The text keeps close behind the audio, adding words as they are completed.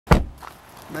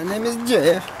My name is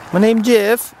Jeff. My name's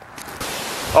Jeff.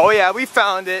 Oh yeah, we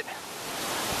found it.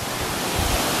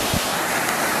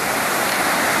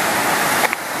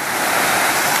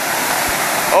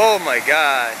 Oh my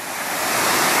God.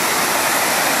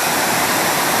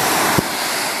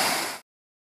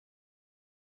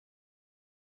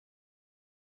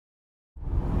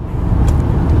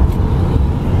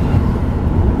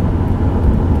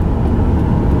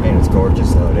 Man, it's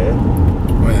gorgeous out, eh?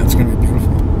 Oh yeah, it's gonna be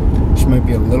beautiful. This might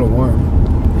be a little warm.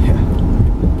 Yeah.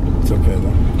 It's okay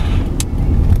though.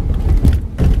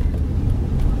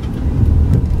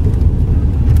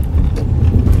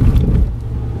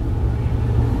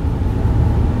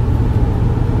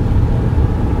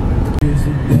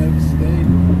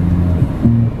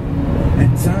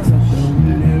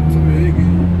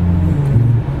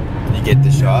 You get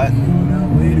the shot?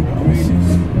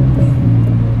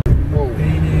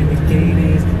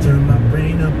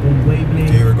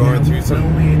 Dude, we're going through some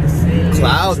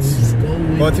clouds.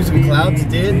 Going through some clouds,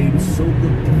 dude.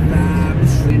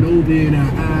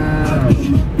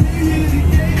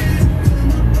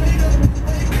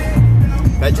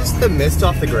 That just the mist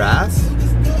off the grass?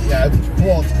 Yeah, it's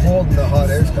cool. It's cold and the hot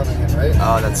air's coming in, right?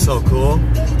 Oh, that's so cool.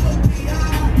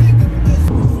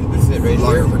 This is it right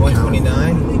here,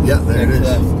 129? Yeah, there it is.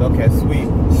 Left. Okay, sweet.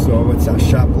 So it's a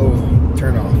Chapleau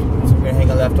turnoff. So we're gonna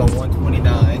hang a left on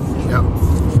 129. Yep.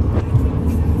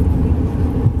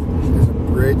 There's a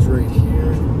bridge right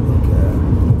here. Okay.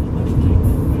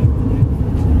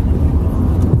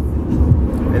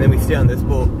 And then we stay on this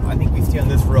boat. I think we stay on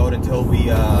this road until we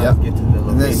get to the location.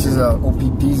 And this is a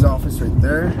OPP's office right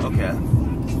there. Okay.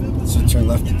 So you turn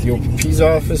left at the OPP's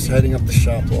office, heading up the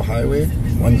Chapleau Highway,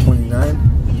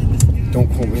 129. Don't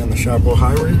quote me on the Chapleau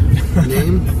Highway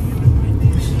name.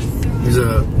 There's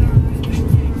a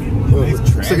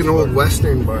looks like an old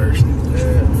Western bar or something.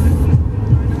 Yeah.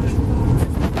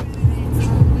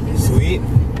 Sweet.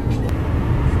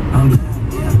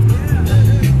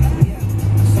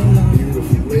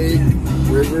 Beautiful lake,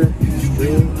 river,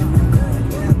 stream.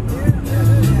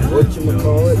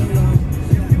 Whatchamacallit.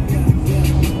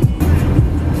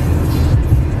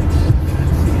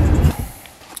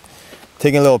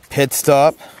 Taking a little pit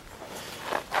stop.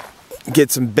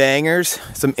 Get some bangers,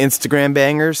 some Instagram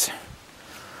bangers.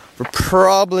 We're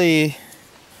probably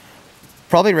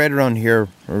right around here,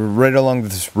 right along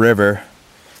this river,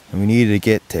 and we need to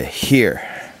get to here.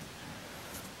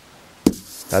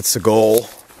 That's the goal.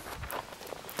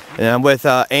 And I'm with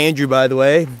Andrew, by the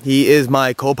way. He is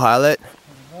my co-pilot.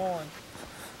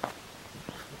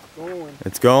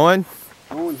 It's going.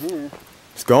 Going here.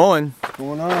 It's going. What's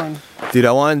going on? Dude,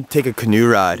 I want to take a canoe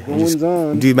ride. Going's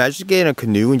on. Dude, imagine getting a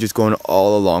canoe and just going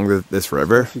all along this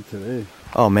river. Especially today.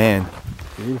 Oh man.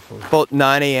 Beautiful. About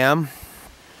 9 a.m.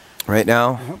 right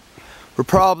now. Yep. We're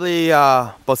probably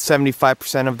about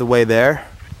 75% of the way there.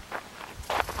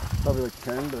 Probably like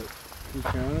 10, but who's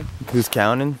counting? Who's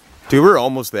counting? Dude, we're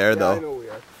almost there though. I know we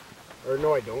are. Or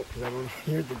no, I don't, because I don't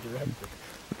hear the director.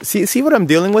 See what I'm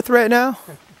dealing with right now?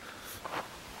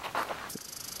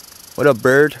 What up,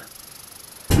 bird?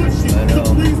 I know.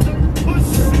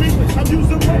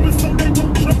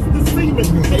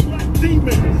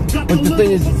 But the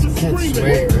thing is, you can't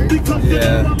sway, right?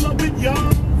 Yeah.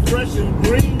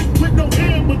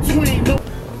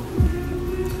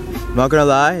 I'm not gonna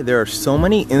lie, there are so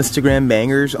many Instagram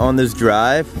bangers on this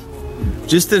drive.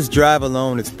 Just this drive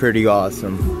alone is pretty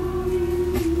awesome.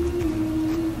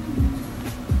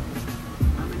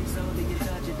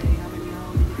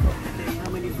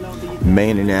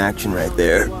 Main in action right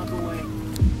there.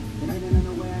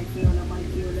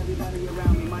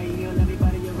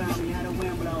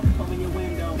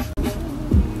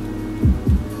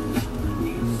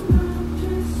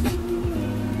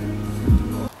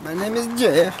 My name is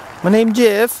Jeff. My name's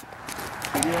Jeff.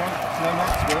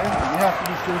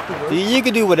 You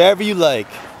can do whatever you like.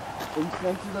 Are you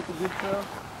censored at the good trail?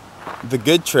 The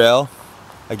good trail,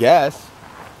 I guess.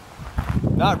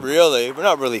 Not really. We're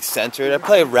not really censored. I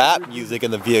play rap music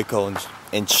in the vehicle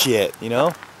and shit, you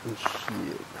know? And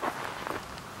shit.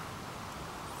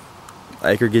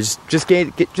 Like, we're just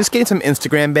getting some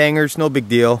Instagram bangers, no big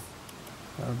deal.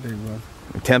 Not a big one.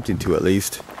 Attempting to, at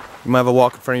least. You might have a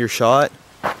walk in front of your shot.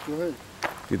 Go ahead.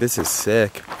 Dude, this is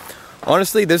sick.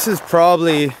 Honestly, this is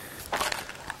probably...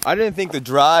 I didn't think this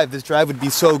drive would be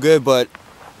so good, but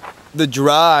the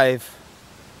drive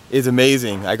is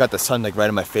amazing. I got the sun like right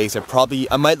in my face.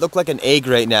 I might look like an egg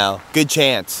right now. Good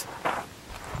chance.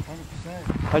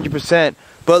 100%.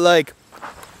 But like,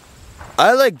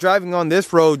 I like driving on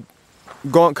this road,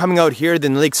 coming out here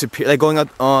than Lake Superior, like going out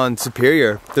on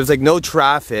Superior. There's like no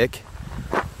traffic.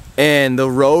 And the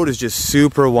road is just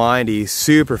super windy,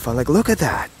 super fun. Like, look at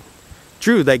that.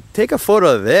 Drew, like, take a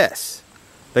photo of this.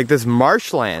 Like, this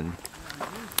marshland.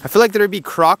 I feel like there'd be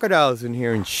crocodiles in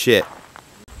here and shit.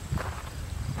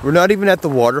 We're not even at the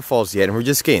waterfalls yet, and we're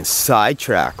just getting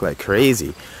sidetracked like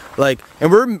crazy. Like,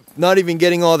 and we're not even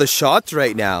getting all the shots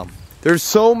right now. There's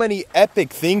so many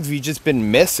epic things we've just been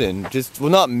missing.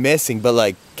 Well, not missing, but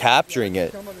like capturing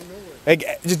it. Like,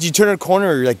 just you turn a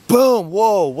corner, you're like, boom,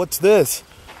 whoa, what's this?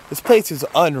 This place is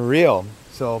unreal.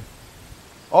 So,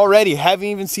 already, haven't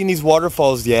even seen these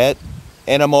waterfalls yet,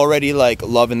 and I'm already like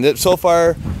loving it. So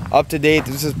far, up to date,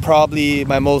 this is probably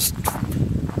my most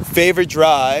favorite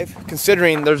drive,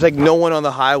 considering there's like no one on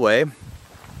the highway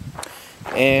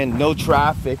and no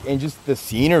traffic, and just the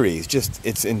scenery is just,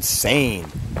 it's insane.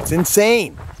 It's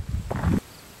insane.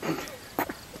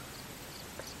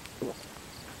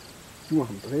 You want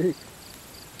a break?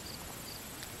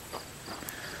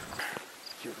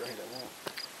 You're right, I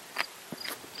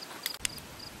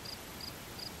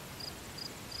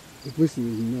won't. Listen,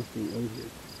 there's nothing out here.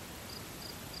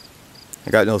 I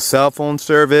got no cell phone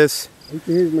service.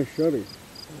 Here's my shutter.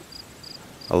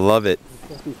 I love it.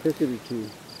 Fucking crickety too.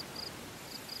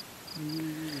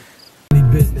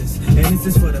 Business. And this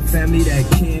is for the family that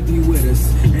can't be with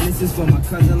us. And this is for my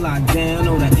cousin locked down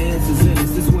on the answers in this.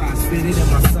 This is why I spit it in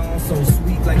my song, so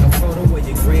sweet like a photo where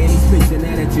your granny's picture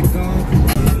now that you're gone.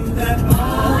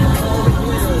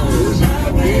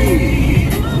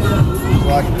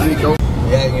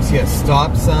 Yeah, you can see a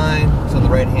stop sign. It's on the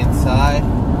right hand side.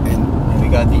 And we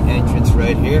got the entrance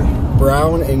right here.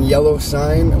 Brown and yellow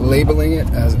sign labeling it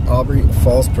as Aubrey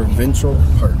Falls Provincial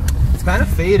Park. It's kind of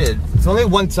faded. It's only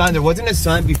one sign. There wasn't a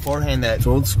sign beforehand It's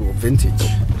old school, vintage.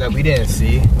 that we didn't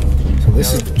see. So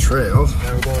this is the trail.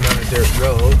 Now we're going down a dirt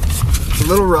road. It's a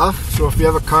little rough, so if you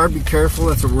have a car, be careful.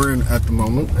 That's what we're in at the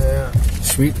moment. Yeah.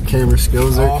 Sweet camera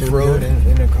skills there. Off-road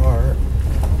in a car.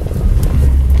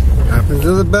 Happens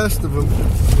to the best of them.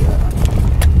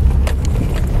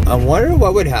 I wonder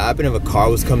what would happen if a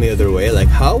car was coming the other way. Like,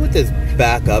 how would this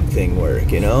backup thing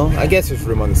work, you know? I guess there's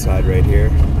room on the side right here.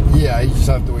 Yeah, you just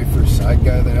have to wait for a side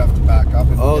guy. They'd have to back up.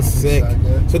 Oh, sick.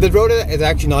 So the road is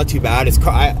actually not too bad. It's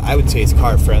I would say it's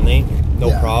car friendly.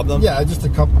 No problem. Yeah, just a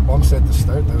couple bumps at the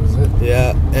start. That was it.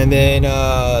 Yeah, and then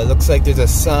looks like there's a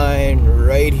sign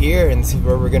right here, and this is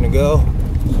where we're gonna go.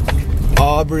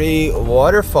 Aubrey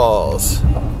Waterfalls.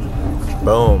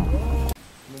 Boom.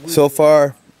 So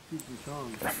far,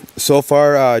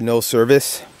 no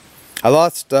service. I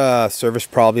lost service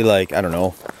probably like, I don't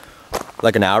know,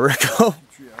 like an hour ago.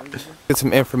 Get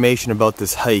some information about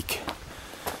this hike.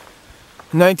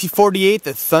 In 1948,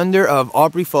 the thunder of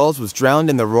Aubrey Falls was drowned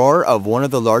in the roar of one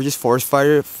of the largest forest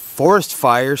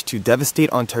fires to devastate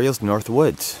Ontario's North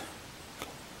Woods.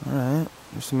 Alright,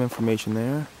 there's some information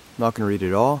there. Not going to read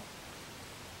it all.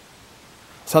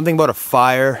 Something about a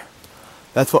fire.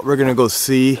 That's what we're going to go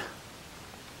see.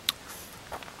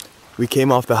 We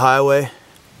came off the highway.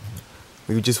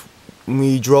 We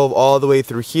drove all the way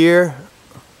through here.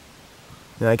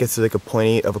 And I guess it's like a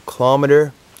 0.8 of a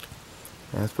kilometer.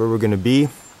 That's where we're gonna be.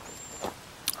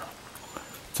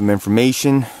 Some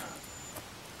information.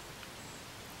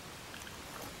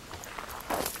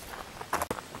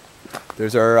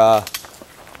 There's our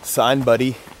sign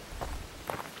buddy.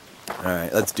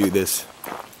 Alright, let's do this.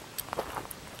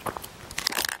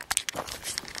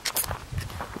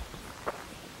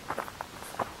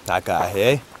 That guy,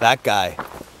 hey? That guy.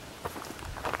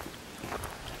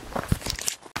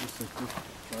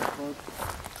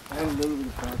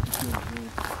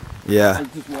 Yeah.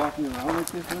 Like just walking around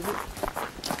like this, was it?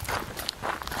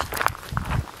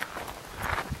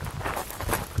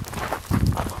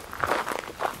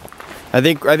 I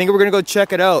think we're gonna go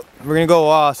check it out. We're gonna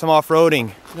go some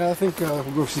off-roading. Yeah, I think we'll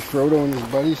go see Frodo and his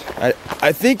buddies.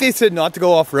 I think they said not to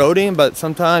go off-roading, but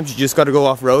sometimes you just gotta go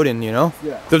off-roading, you know?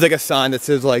 Yeah. There's like a sign that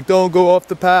says like, don't go off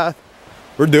the path.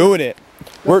 We're doing it.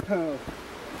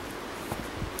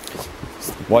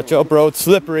 Watch out, bro, it's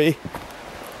slippery.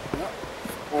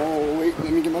 Oh, wait,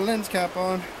 let me get my lens cap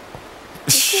on.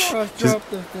 Before I drop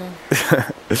that thing.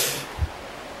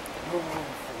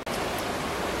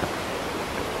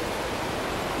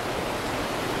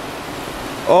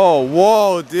 Oh,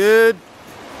 whoa, dude.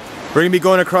 We're gonna be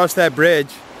going across that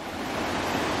bridge.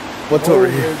 What's over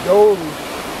here?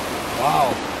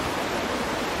 Wow.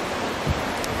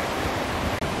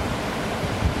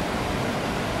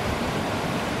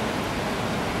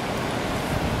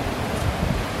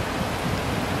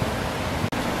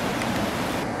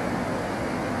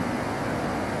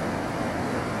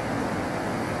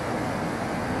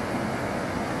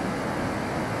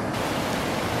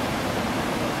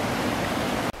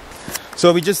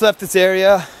 So we just left this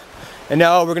area, and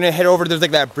now we're gonna head over. There's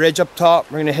like that bridge up top.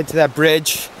 We're gonna head to that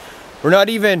bridge. We're not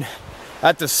even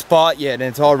at the spot yet, and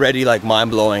it's already like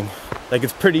mind-blowing. Like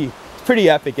it's pretty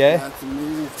epic, eh? Yeah, it's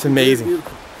amazing. It's amazing.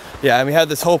 Yeah, and we have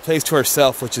this whole place to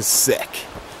ourselves, which is sick.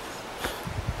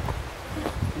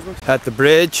 At the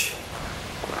bridge.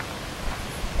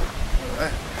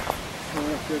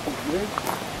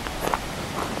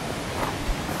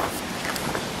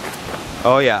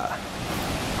 Oh yeah.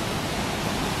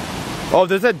 Oh,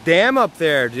 there's a dam up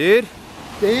there, dude.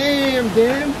 Damn.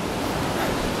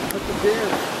 What's the dam?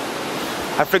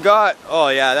 I forgot. Oh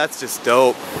yeah, that's just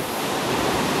dope.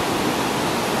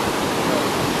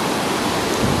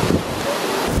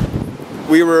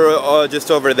 We were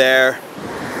just over there.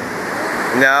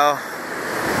 Now.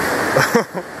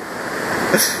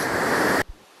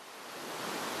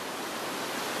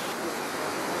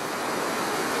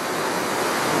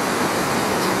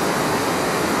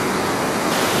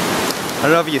 I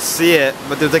don't know if you see it,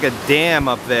 but there's like a dam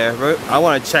up there. I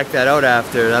want to check that out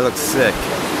after. That looks sick.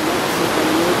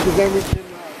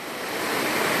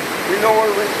 We know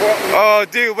where we're. Oh,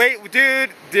 dude,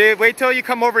 wait till you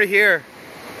come over here.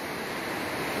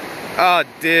 Oh,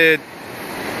 dude.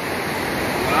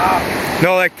 Wow.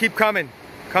 No, like keep coming.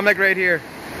 Come like right here.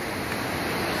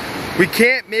 We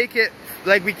can't make it.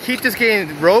 Like we keep just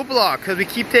getting roadblocked because we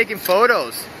keep taking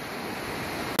photos.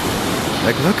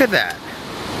 Like look at that.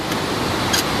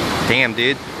 Damn,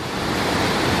 dude.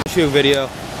 Shoot video.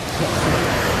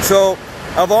 So,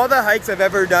 of all the hikes I've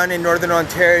ever done in Northern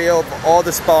Ontario, of all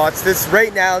the spots, this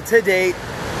right now, to date,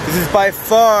 this is by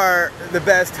far the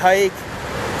best hike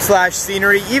slash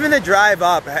scenery. Even the drive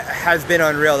up has been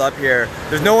unreal up here.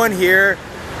 There's no one here,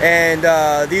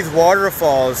 and these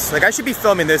waterfalls, like I should be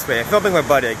filming this way. I'm filming my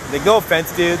buddy. Like no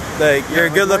offense, dude. Like you're a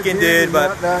good looking dude,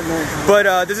 but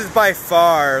this is by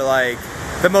far like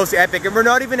the most epic, and we're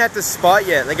not even at the spot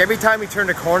yet. Like every time we turn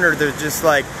a corner, there's just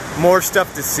like more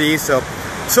stuff to see. So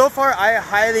far I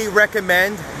highly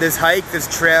recommend this hike, this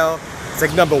trail. It's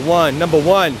like number one.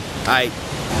 Alright.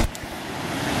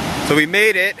 So we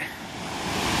made it.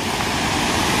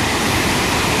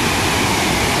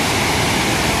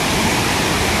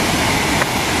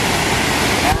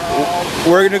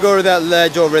 We're gonna go to that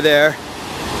ledge over there.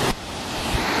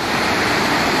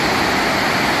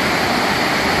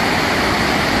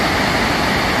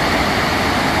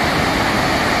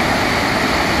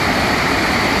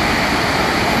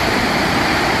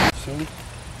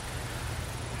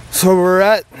 So we're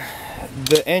at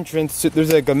the entrance.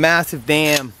 There's like a massive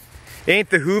dam. It ain't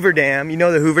the Hoover Dam. You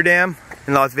know the Hoover Dam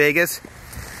in Las Vegas?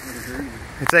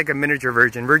 It's like a miniature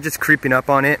version. We're just creeping up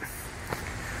on it.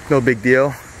 No big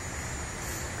deal.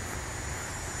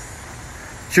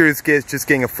 Sure, it's just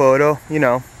getting a photo, you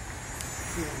know.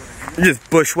 Just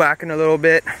bushwhacking a little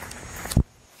bit.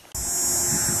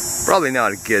 Probably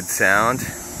not a good sound.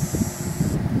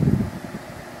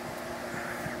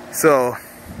 So,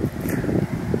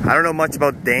 I don't know much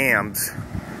about dams,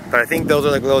 but I think those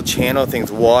are like little channel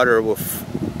things. Water will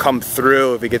come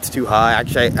through if it gets too high.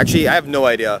 Actually, I have no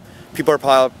idea. People are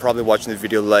probably watching this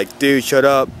video like, dude, shut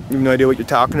up. You have no idea what you're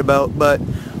talking about. But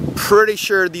pretty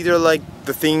sure these are like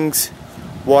the things.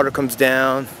 Water comes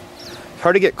down. It's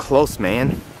hard to get close,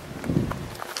 man.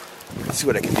 Let's see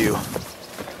what I can do.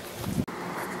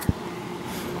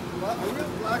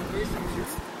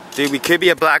 Dude, we could be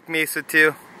a Black Mesa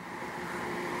too.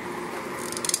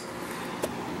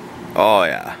 Oh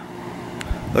yeah.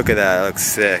 Look at that, it looks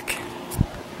sick.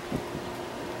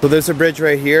 So there's a bridge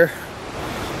right here.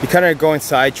 You kind of going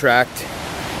sidetracked.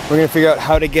 We're gonna figure out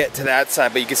how to get to that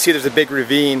side, but you can see there's a big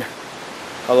ravine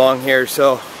along here.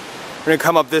 So we're gonna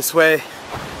come up this way,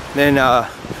 then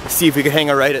see if we can hang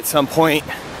a right at some point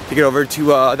to get over to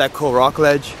that cool rock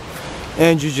ledge.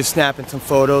 And you're just snapping some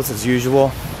photos as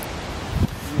usual.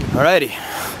 Alrighty.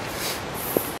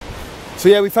 So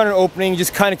yeah, we found an opening.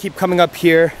 Just kind of keep coming up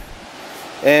here.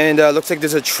 And looks like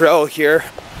there's a trail here.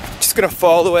 Just gonna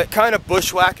follow it. Kind of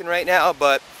bushwhacking right now,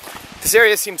 but this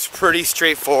area seems pretty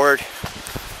straightforward.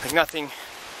 Like nothing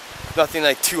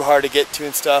like too hard to get to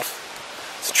and stuff.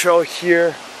 There's a trail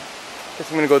here.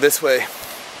 Guess I'm gonna go this way.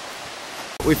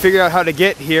 We figured out how to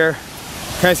get here.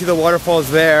 Kind of see the waterfalls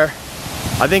there.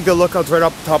 I think the lookout's right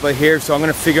up the top of here, so I'm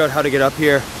gonna figure out how to get up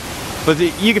here. But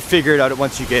you can figure it out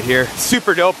once you get here.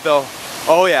 Super dope though.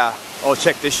 Oh yeah. Oh,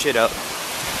 check this shit out.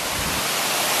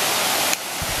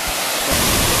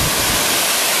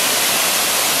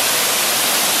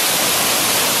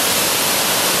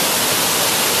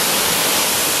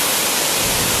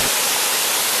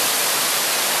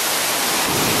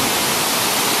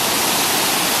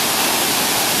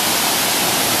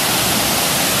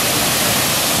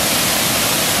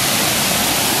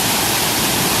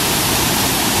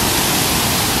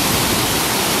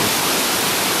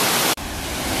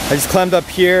 I just climbed up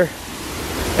here,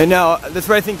 and now that's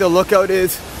where I think the lookout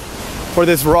is for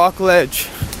this rock ledge.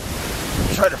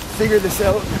 Try to figure this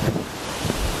out.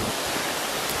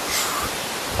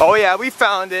 Oh yeah, we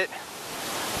found it.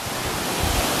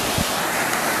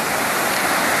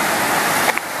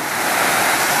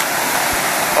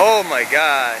 Oh my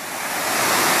God.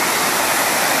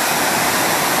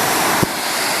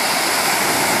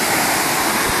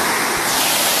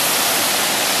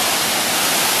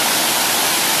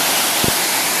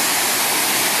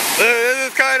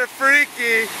 This is kind of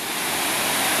freaky.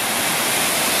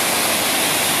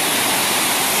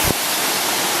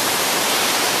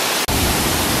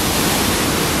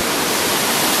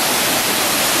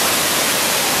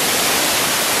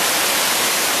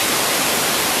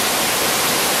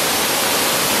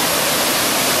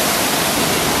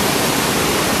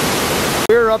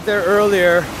 We were up there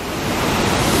earlier.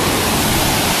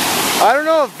 I don't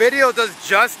know if video does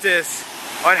justice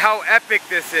on how epic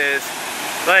this is.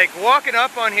 Like, walking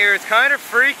up on here is kind of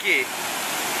freaky.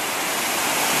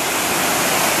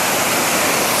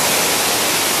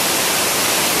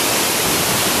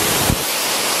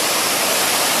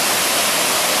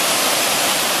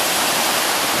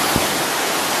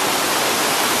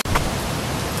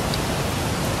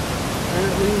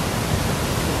 Apparently,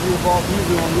 we evolved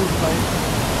easy on these planes.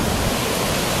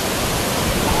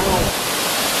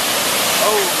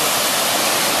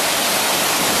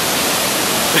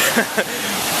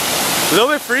 A little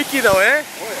bit freaky though, eh?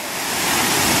 Oh, yeah.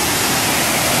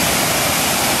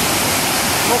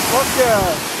 Oh, fuck yeah.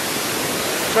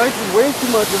 Strength is way too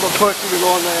much of a pussy to go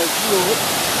on that.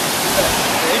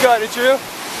 You got it, Drew.